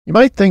You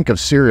might think of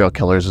serial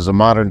killers as a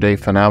modern-day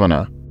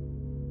phenomena.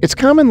 It's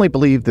commonly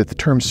believed that the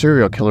term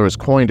serial killer was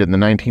coined in the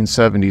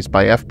 1970s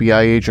by FBI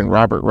agent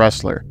Robert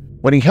Ressler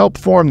when he helped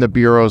form the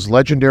Bureau's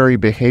legendary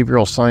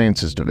Behavioral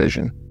Sciences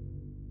Division.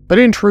 But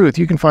in truth,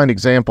 you can find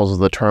examples of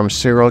the terms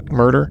serial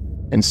murder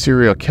and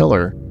serial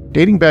killer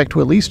dating back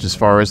to at least as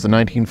far as the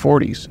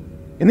 1940s.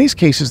 In these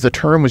cases, the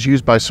term was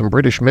used by some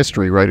British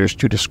mystery writers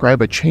to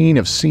describe a chain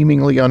of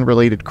seemingly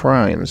unrelated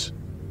crimes.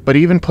 But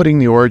even putting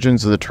the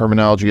origins of the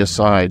terminology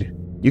aside,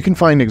 you can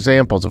find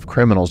examples of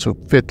criminals who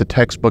fit the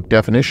textbook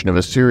definition of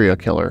a serial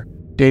killer,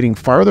 dating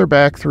farther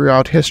back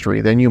throughout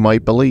history than you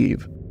might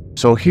believe.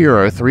 So here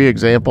are 3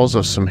 examples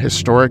of some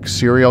historic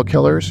serial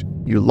killers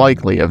you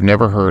likely have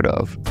never heard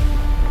of.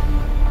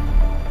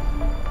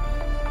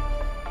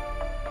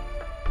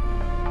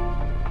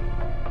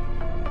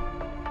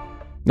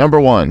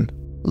 Number 1.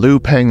 Liu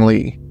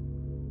Pengli.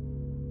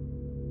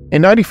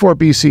 In 94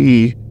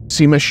 BCE,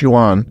 Sima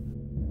Xiuan,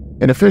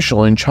 an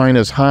official in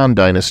China's Han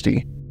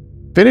Dynasty,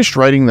 finished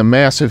writing the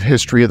massive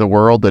history of the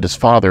world that his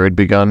father had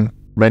begun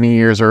many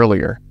years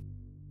earlier.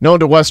 Known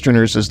to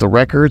Westerners as the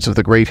Records of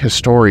the Great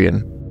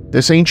Historian,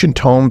 this ancient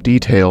tome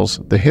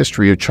details the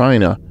history of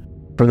China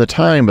from the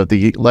time of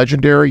the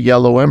legendary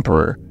Yellow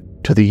Emperor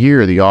to the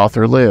year the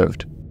author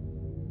lived.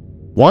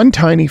 One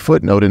tiny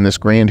footnote in this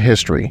grand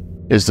history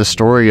is the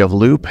story of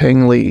Liu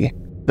Pengli,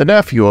 the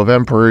nephew of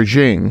Emperor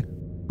Jing,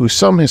 who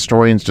some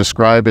historians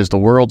describe as the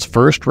world's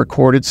first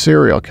recorded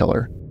serial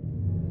killer.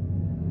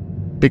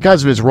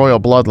 Because of his royal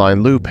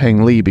bloodline, Liu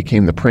Pengli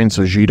became the Prince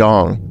of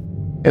Zhidong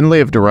and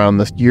lived around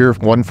the year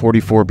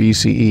 144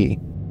 BCE.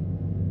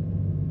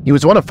 He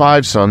was one of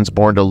 5 sons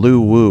born to Liu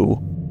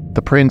Wu,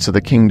 the prince of the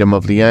kingdom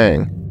of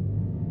Liang.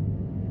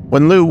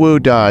 When Liu Wu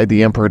died,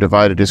 the emperor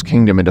divided his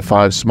kingdom into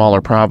 5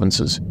 smaller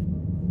provinces,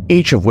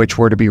 each of which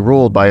were to be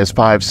ruled by his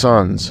 5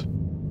 sons.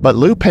 But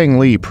Liu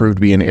Pengli proved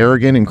to be an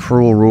arrogant and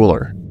cruel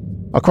ruler.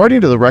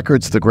 According to the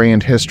records of the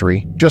Grand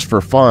History, just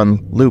for fun,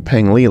 Liu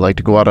Pengli liked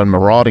to go out on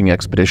marauding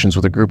expeditions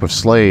with a group of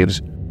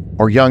slaves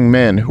or young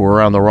men who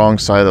were on the wrong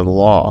side of the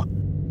law,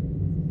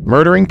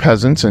 murdering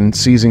peasants and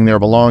seizing their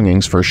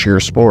belongings for sheer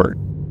sport.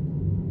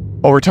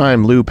 Over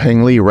time, Liu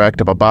Pengli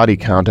racked up a body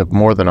count of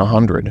more than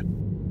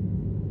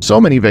 100. So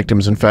many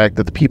victims, in fact,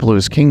 that the people of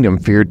his kingdom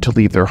feared to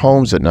leave their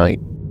homes at night.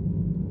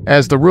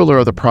 As the ruler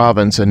of the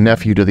province and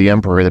nephew to the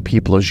emperor, the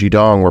people of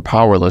Zhidong were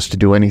powerless to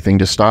do anything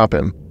to stop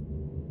him.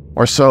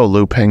 Or so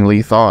Liu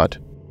Pengli thought.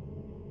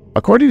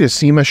 According to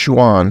Sima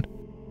Xiuan,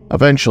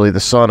 eventually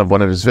the son of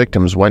one of his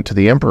victims went to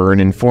the emperor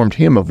and informed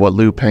him of what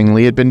Liu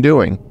Pengli had been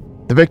doing.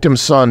 The victim's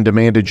son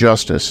demanded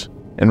justice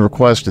and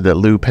requested that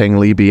Liu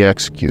Pengli be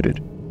executed.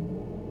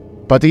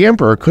 But the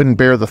emperor couldn't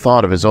bear the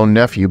thought of his own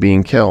nephew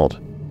being killed.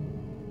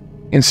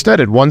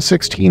 Instead, at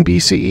 116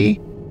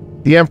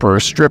 BCE, the emperor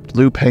stripped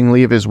Liu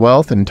Pengli of his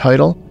wealth and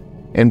title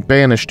and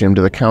banished him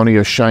to the county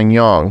of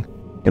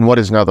Xianyang in what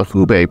is now the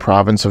Hubei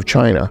province of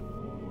China.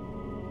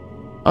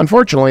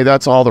 Unfortunately,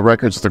 that's all the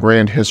records of the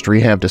Grand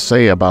History have to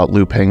say about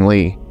Liu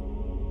Pengli.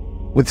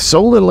 With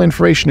so little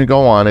information to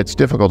go on, it's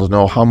difficult to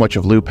know how much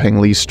of Liu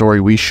Pengli's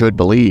story we should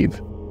believe.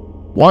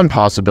 One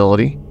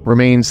possibility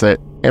remains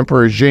that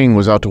Emperor Jing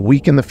was out to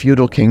weaken the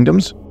feudal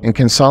kingdoms and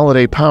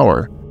consolidate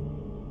power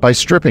by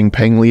stripping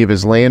Pengli of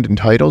his land and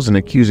titles and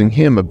accusing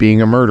him of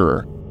being a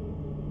murderer.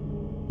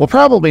 We'll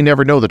probably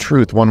never know the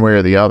truth one way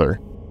or the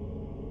other.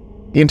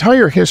 The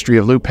entire history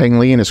of Liu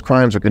Pengli and his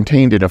crimes are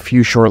contained in a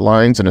few short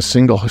lines in a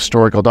single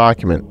historical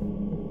document.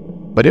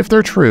 But if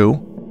they're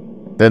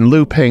true, then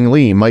Liu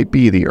Pengli might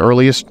be the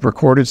earliest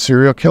recorded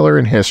serial killer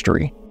in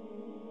history.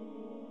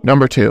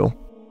 Number 2.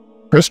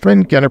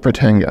 Christman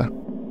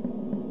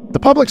Ghenarpatenga. The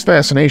public's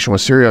fascination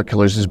with serial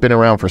killers has been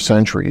around for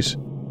centuries.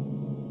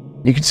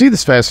 You can see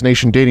this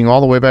fascination dating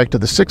all the way back to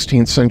the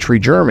 16th century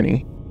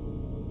Germany,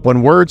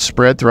 when word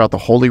spread throughout the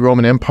Holy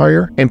Roman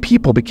Empire and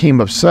people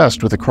became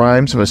obsessed with the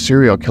crimes of a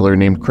serial killer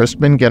named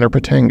Christman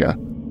Ghenarpatenga.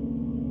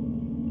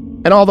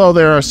 And although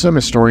there are some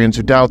historians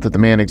who doubt that the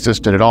man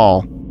existed at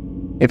all,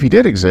 if he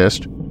did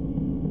exist,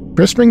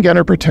 Christman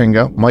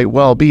Ghenarpatenga might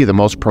well be the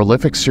most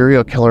prolific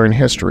serial killer in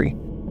history,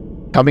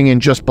 coming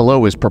in just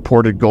below his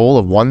purported goal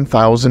of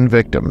 1,000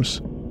 victims.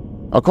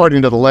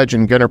 According to the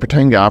legend,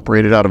 Ghenarpatenga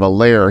operated out of a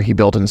lair he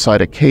built inside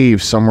a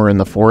cave somewhere in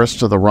the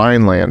forests of the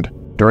Rhineland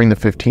during the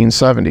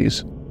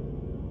 1570s.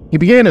 He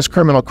began his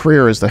criminal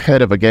career as the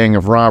head of a gang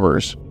of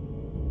robbers.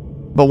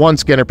 But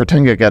once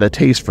Ghenarpatenga got a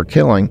taste for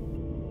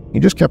killing, he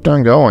just kept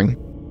on going.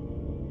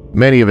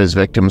 Many of his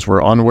victims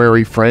were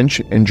unwary French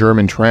and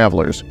German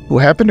travelers who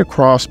happened to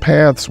cross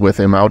paths with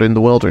him out in the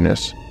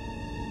wilderness.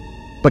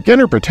 But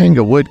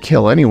Ghenarpatenga would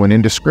kill anyone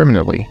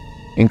indiscriminately,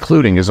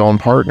 including his own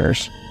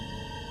partners.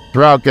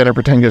 Throughout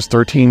Ghenarpatenga's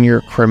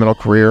 13-year criminal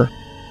career,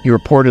 he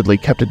reportedly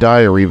kept a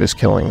diary of his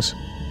killings,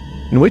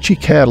 in which he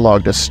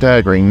cataloged a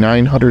staggering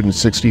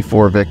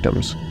 964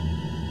 victims,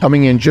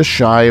 coming in just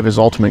shy of his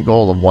ultimate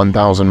goal of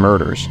 1,000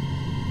 murders.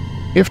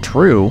 If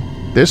true,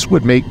 this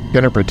would make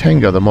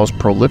Ghenarpatenga the most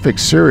prolific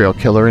serial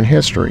killer in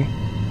history.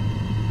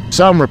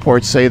 Some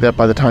reports say that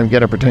by the time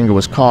Ghenarpatenga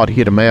was caught, he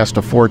had amassed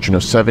a fortune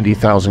of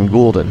 70,000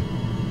 gulden.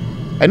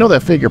 I know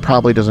that figure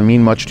probably doesn't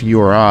mean much to you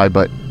or I,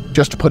 but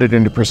just to put it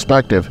into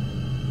perspective,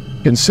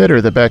 consider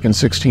that back in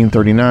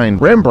 1639,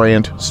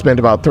 Rembrandt spent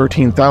about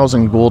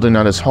 13,000 gulden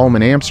on his home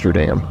in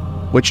Amsterdam,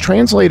 which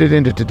translated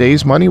into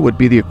today's money would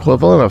be the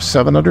equivalent of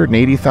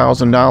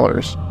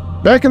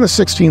 $780,000. Back in the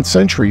 16th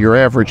century, your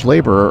average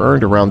laborer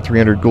earned around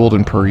 300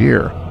 gulden per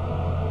year,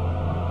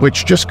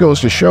 which just goes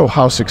to show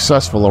how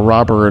successful a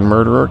robber and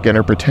murderer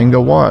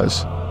Gennaro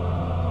was.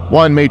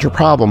 One major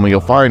problem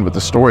you'll find with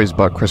the stories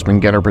about Crispin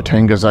Gennaro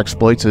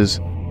exploits is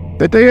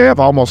that they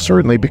have almost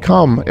certainly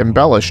become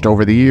embellished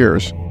over the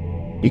years.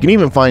 You can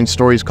even find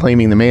stories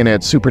claiming the man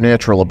had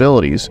supernatural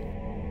abilities,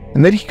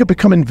 and that he could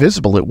become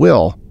invisible at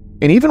will,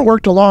 and even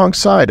worked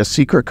alongside a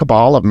secret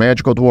cabal of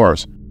magical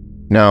dwarves.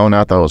 No,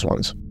 not those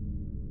ones.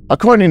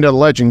 According to the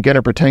legend,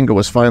 Gennaro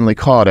was finally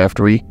caught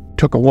after he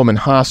took a woman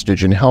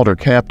hostage and held her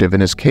captive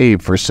in his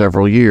cave for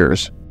several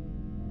years.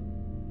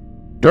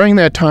 During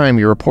that time,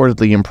 he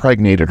reportedly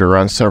impregnated her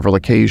on several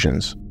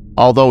occasions,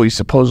 although he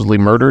supposedly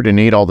murdered and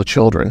ate all the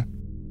children.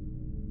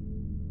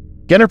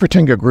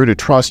 Gennaro grew to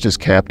trust his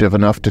captive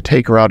enough to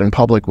take her out in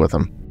public with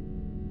him.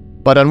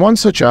 But on one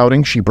such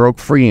outing, she broke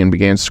free and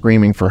began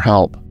screaming for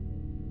help.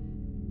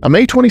 On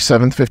May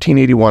 27,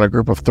 1581, a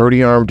group of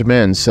 30 armed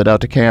men set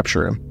out to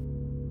capture him.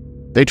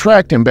 They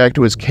tracked him back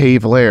to his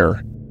cave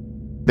lair.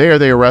 There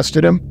they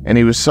arrested him, and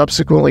he was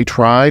subsequently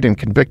tried and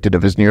convicted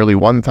of his nearly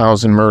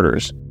 1,000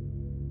 murders.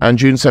 On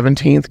June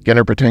 17th,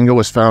 Gennaro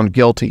was found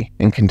guilty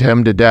and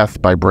condemned to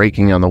death by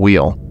breaking on the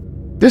wheel.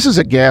 This is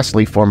a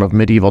ghastly form of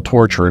medieval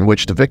torture in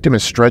which the victim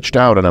is stretched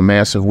out on a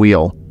massive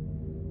wheel.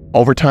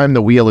 Over time,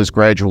 the wheel is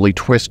gradually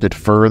twisted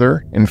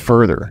further and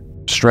further,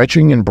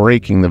 stretching and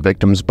breaking the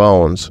victim's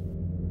bones.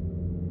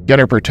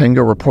 Gennaro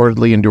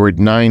reportedly endured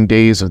 9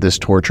 days of this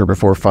torture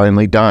before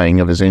finally dying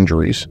of his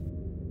injuries.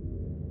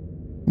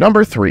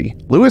 Number 3.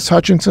 Louis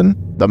Hutchinson,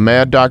 the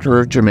Mad Doctor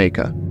of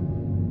Jamaica.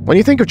 When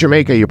you think of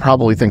Jamaica, you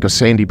probably think of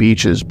sandy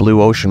beaches,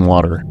 blue ocean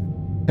water,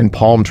 and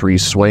palm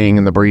trees swaying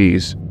in the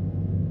breeze.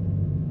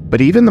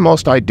 But even the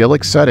most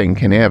idyllic setting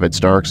can have its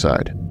dark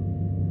side.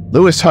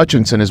 Louis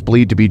Hutchinson is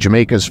believed to be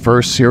Jamaica's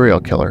first serial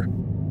killer.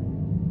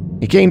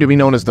 He came to be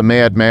known as the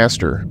Mad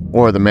Master,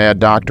 or the Mad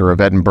Doctor of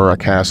Edinburgh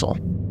Castle.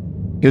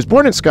 He was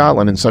born in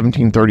Scotland in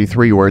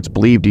 1733, where it's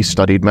believed he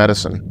studied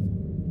medicine.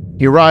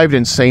 He arrived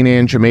in St.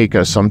 Anne,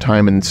 Jamaica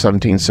sometime in the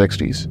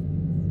 1760s.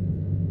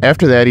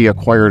 After that, he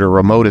acquired a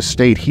remote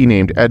estate he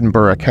named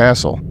Edinburgh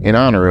Castle in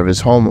honor of his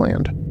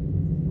homeland.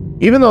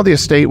 Even though the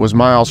estate was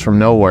miles from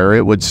nowhere,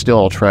 it would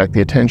still attract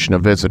the attention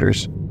of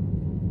visitors,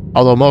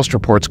 although most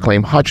reports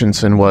claim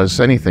Hutchinson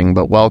was anything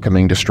but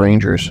welcoming to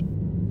strangers.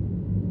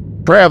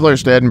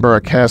 Travelers to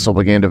Edinburgh Castle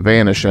began to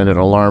vanish at an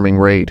alarming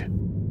rate.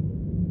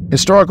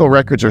 Historical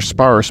records are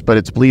sparse, but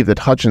it's believed that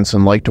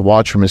Hutchinson liked to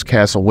watch from his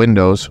castle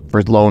windows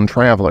for lone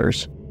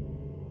travelers.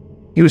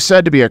 He was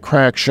said to be a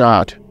crack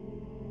shot.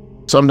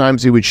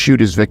 Sometimes he would shoot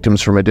his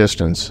victims from a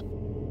distance.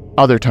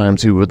 Other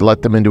times he would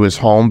let them into his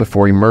home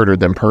before he murdered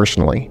them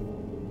personally.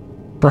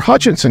 For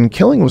Hutchinson,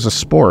 killing was a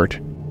sport.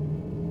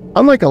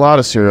 Unlike a lot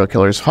of serial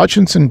killers,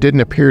 Hutchinson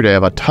didn't appear to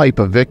have a type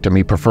of victim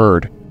he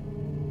preferred.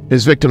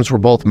 His victims were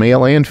both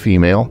male and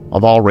female,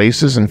 of all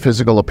races and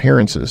physical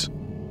appearances.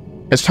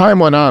 As time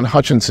went on,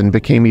 Hutchinson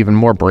became even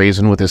more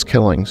brazen with his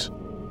killings.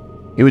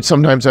 He would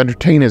sometimes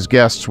entertain his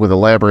guests with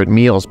elaborate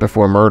meals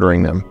before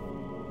murdering them.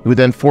 He would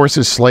then force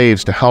his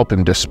slaves to help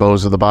him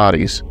dispose of the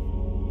bodies.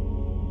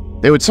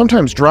 They would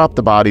sometimes drop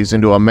the bodies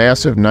into a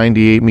massive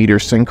 98-meter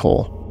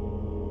sinkhole,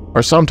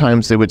 or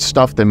sometimes they would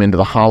stuff them into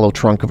the hollow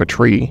trunk of a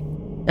tree,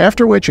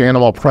 after which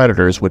animal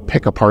predators would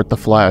pick apart the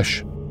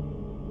flesh.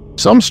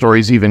 Some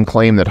stories even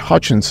claim that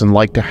Hutchinson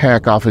liked to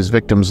hack off his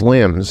victims'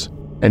 limbs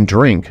and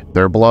drink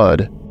their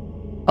blood.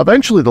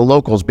 Eventually, the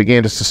locals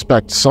began to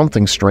suspect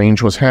something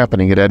strange was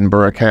happening at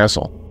Edinburgh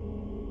Castle.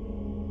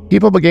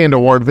 People began to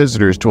warn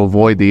visitors to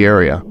avoid the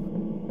area.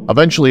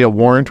 Eventually, a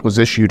warrant was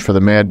issued for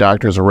the Mad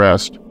Doctor's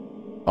arrest,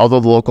 although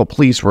the local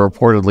police were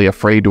reportedly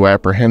afraid to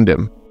apprehend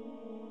him.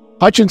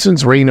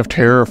 Hutchinson's reign of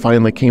terror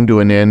finally came to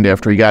an end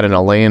after he got in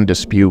a land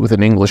dispute with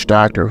an English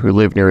doctor who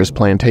lived near his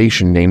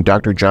plantation named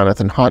Dr.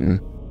 Jonathan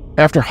Hutton.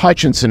 After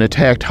Hutchinson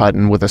attacked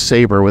Hutton with a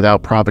saber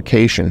without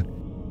provocation,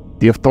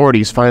 the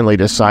authorities finally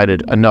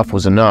decided enough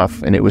was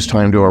enough and it was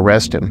time to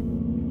arrest him.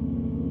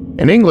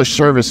 An English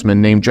serviceman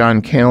named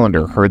John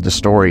Callender heard the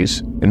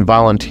stories and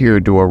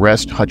volunteered to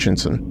arrest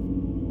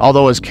Hutchinson.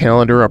 Although as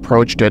Callender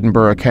approached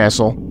Edinburgh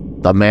Castle,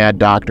 the Mad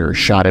Doctor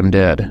shot him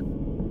dead.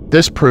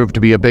 This proved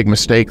to be a big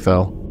mistake,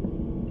 though.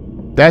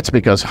 That's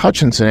because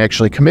Hutchinson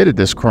actually committed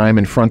this crime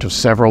in front of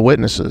several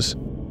witnesses.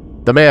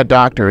 The Mad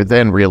Doctor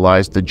then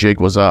realized the jig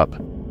was up,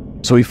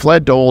 so he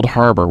fled to Old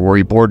Harbor, where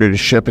he boarded a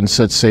ship and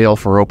set sail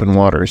for open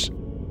waters.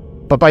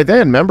 But by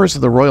then, members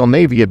of the Royal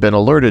Navy had been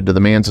alerted to the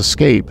man's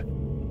escape.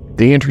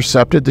 They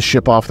intercepted the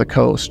ship off the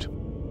coast.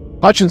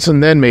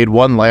 Hutchinson then made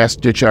one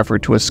last-ditch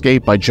effort to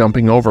escape by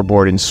jumping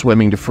overboard and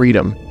swimming to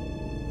freedom,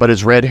 but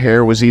his red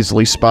hair was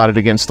easily spotted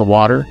against the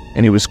water,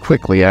 and he was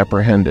quickly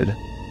apprehended.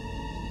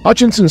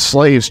 Hutchinson's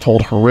slaves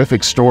told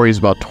horrific stories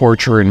about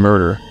torture and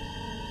murder.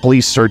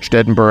 Police searched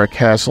Edinburgh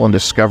Castle and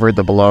discovered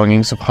the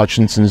belongings of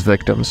Hutchinson's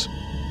victims.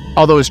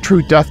 Although his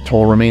true death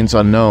toll remains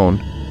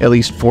unknown, at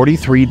least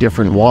 43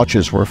 different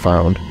watches were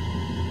found.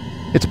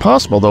 It's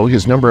possible, though,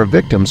 his number of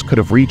victims could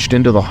have reached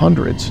into the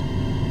hundreds.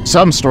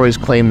 Some stories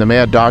claim the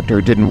Mad Doctor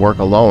didn't work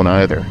alone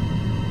either.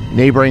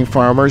 Neighboring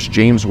farmers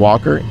James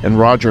Walker and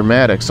Roger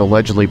Maddox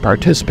allegedly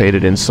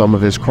participated in some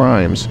of his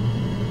crimes.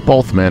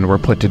 Both men were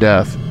put to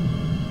death.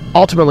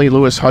 Ultimately,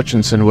 Louis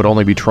Hutchinson would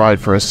only be tried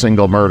for a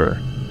single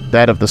murder,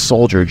 that of the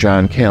soldier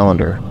John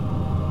Callender.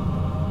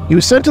 He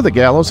was sent to the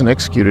gallows and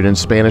executed in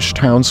Spanish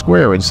Town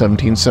Square in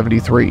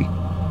 1773.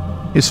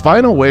 His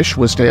final wish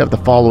was to have the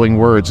following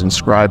words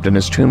inscribed on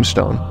his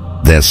tombstone: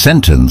 "Their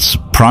sentence,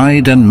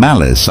 pride and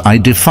malice I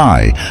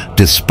defy,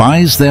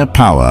 despise their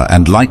power,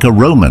 and like a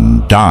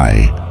Roman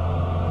die."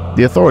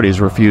 The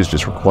authorities refused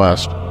his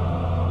request.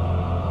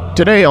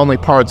 Today, only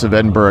parts of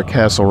Edinburgh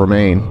Castle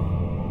remain.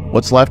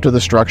 What's left of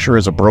the structure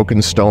is a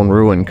broken stone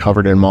ruin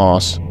covered in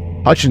moss.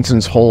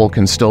 Hutchinson's hole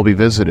can still be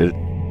visited,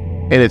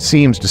 and it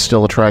seems to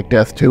still attract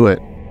death to it.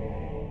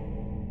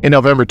 In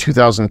November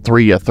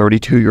 2003, a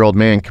 32-year-old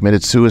man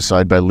committed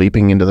suicide by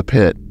leaping into the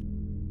pit.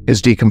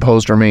 His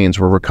decomposed remains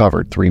were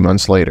recovered 3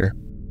 months later.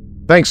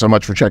 Thanks so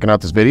much for checking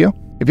out this video.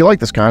 If you like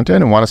this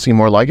content and want to see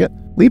more like it,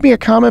 leave me a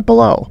comment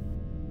below.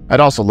 I'd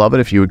also love it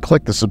if you would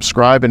click the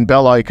subscribe and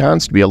bell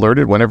icons to be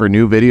alerted whenever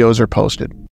new videos are posted.